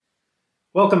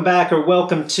Welcome back or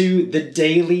welcome to the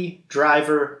Daily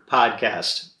Driver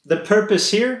Podcast. The purpose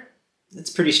here,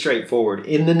 it's pretty straightforward.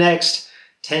 In the next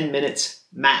 10 minutes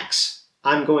max,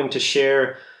 I'm going to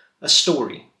share a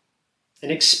story, an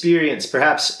experience,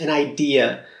 perhaps an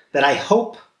idea that I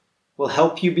hope will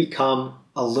help you become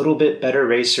a little bit better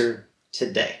racer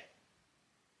today.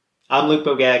 I'm Luke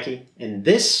Bogacki, and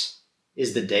this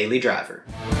is the Daily Driver.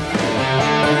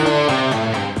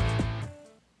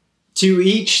 To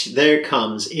each there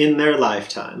comes in their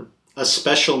lifetime a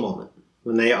special moment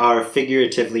when they are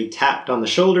figuratively tapped on the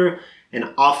shoulder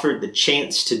and offered the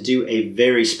chance to do a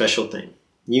very special thing,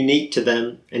 unique to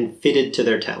them and fitted to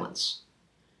their talents.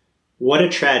 What a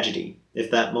tragedy if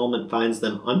that moment finds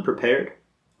them unprepared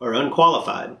or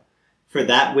unqualified for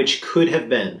that which could have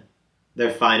been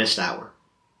their finest hour.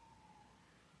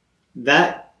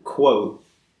 That quote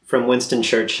from Winston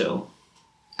Churchill,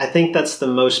 I think that's the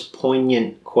most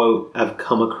poignant quote I've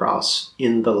come across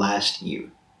in the last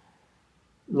year.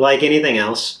 Like anything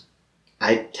else,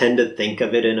 I tend to think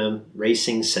of it in a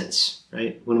racing sense,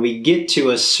 right? When we get to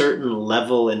a certain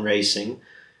level in racing,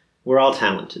 we're all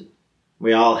talented.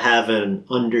 We all have an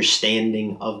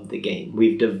understanding of the game.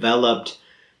 We've developed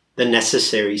the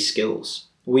necessary skills.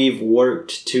 We've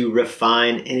worked to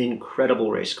refine an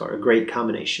incredible race car, a great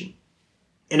combination.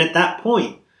 And at that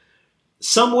point,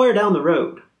 somewhere down the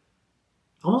road,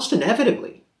 almost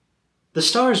inevitably, the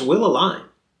stars will align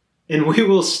and we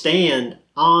will stand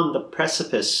on the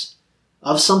precipice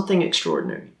of something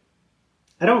extraordinary.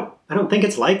 I don't think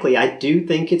it's likely. I do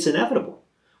think it's inevitable.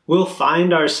 We'll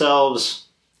find ourselves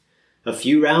a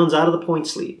few rounds out of the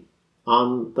points lead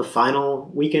on the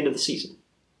final weekend of the season.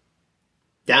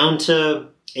 Down to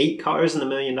 8 cars in the $1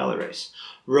 million race.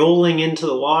 Rolling into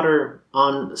the water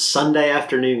on Sunday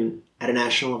afternoon at a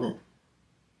national event.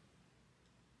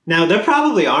 Now, there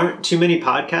probably aren't too many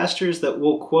podcasters that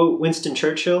will quote Winston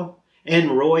Churchill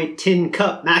and Roy Tin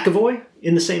Cup McAvoy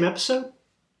in the same episode.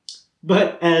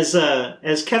 But as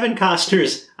Kevin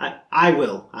Costner's, I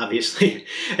will, obviously,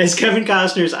 as Kevin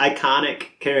Costner's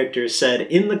iconic character said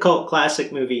in the cult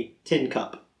classic movie Tin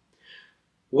Cup,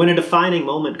 when a defining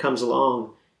moment comes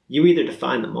along, you either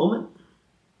define the moment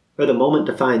or the moment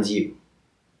defines you.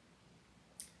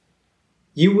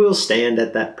 You will stand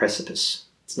at that precipice.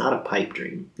 It's not a pipe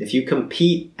dream. If you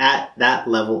compete at that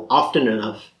level often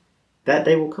enough, that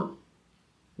day will come.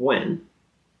 When,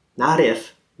 not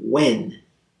if, when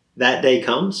that day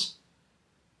comes,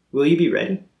 will you be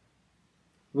ready?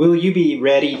 Will you be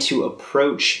ready to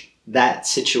approach that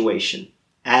situation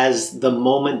as the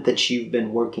moment that you've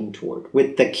been working toward,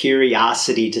 with the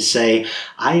curiosity to say,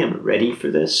 I am ready for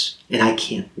this, and I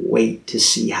can't wait to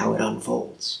see how it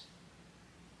unfolds?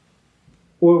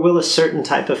 Or will a certain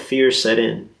type of fear set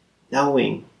in,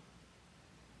 knowing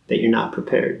that you're not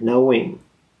prepared, knowing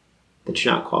that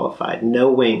you're not qualified,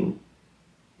 knowing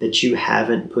that you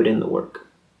haven't put in the work?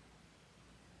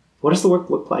 What does the work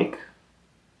look like?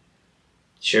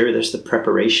 Sure, there's the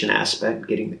preparation aspect,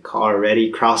 getting the car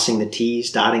ready, crossing the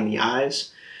T's, dotting the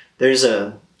I's. There's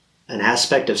an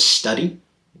aspect of study.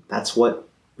 That's what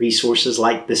resources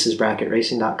like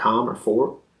thisisbracketracing.com are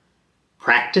for.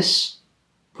 Practice,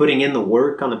 putting in the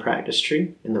work on the practice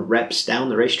tree and the reps down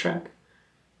the racetrack.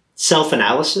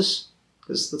 Self-analysis,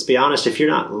 because let's be honest, if you're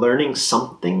not learning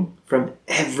something from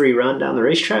every run down the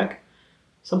racetrack,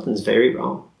 something's very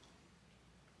wrong.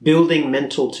 Building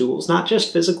mental tools, not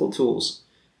just physical tools.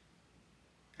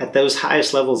 At those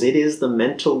highest levels, it is the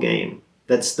mental game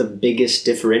that's the biggest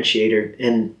differentiator,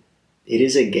 and it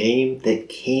is a game that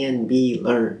can be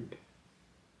learned.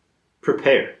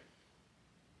 Prepare.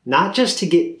 Not just to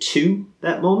get to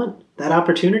that moment, that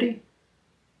opportunity,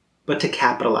 but to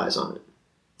capitalize on it.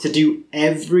 To do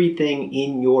everything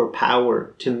in your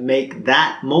power to make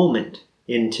that moment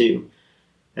into,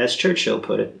 as Churchill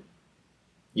put it,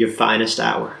 your finest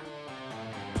hour.